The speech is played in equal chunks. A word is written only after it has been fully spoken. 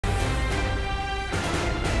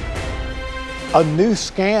A new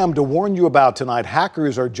scam to warn you about tonight.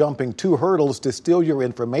 Hackers are jumping 2 hurdles to steal your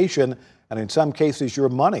information and in some cases your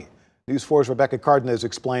money. News 4's Rebecca Cardenas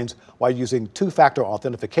explains why using two-factor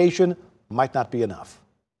authentication might not be enough.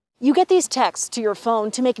 You get these texts to your phone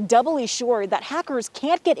to make doubly sure that hackers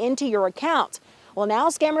can't get into your account. Well, now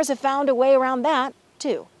scammers have found a way around that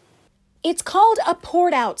too. It's called a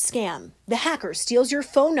port out scam. The hacker steals your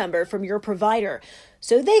phone number from your provider,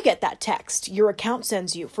 so they get that text your account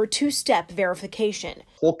sends you for two-step verification. The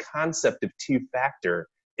whole concept of two-factor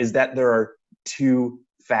is that there are 2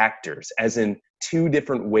 factors, as in 2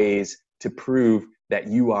 different ways to prove that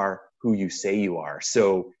you are who you say you are.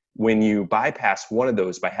 So when you bypass one of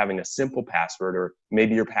those by having a simple password, or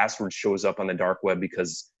maybe your password shows up on the dark web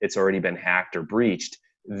because it's already been hacked or breached,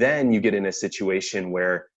 then you get in a situation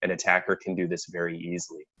where an attacker can do this very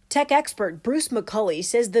easily. Tech expert Bruce McCulley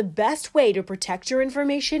says the best way to protect your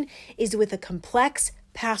information is with a complex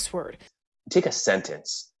password. Take a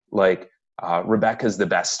sentence like, Rebecca's the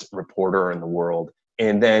best reporter in the world,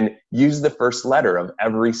 and then use the first letter of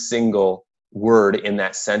every single word in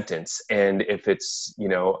that sentence. And if it's,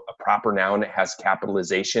 a proper noun, it has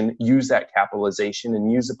capitalization, use that capitalization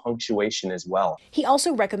and use a punctuation as well. He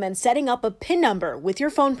also recommends setting up a PIN number with your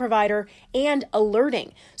phone provider and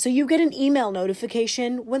alerting, so you get an email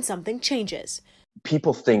notification when something changes.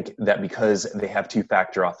 People think that because they have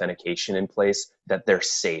two-factor authentication in place that they're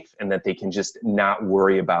safe and that they can just not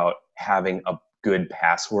worry about having a good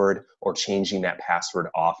password or changing that password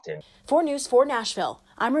often. For News 4 Nashville,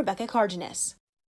 I'm Rebecca Cardenas.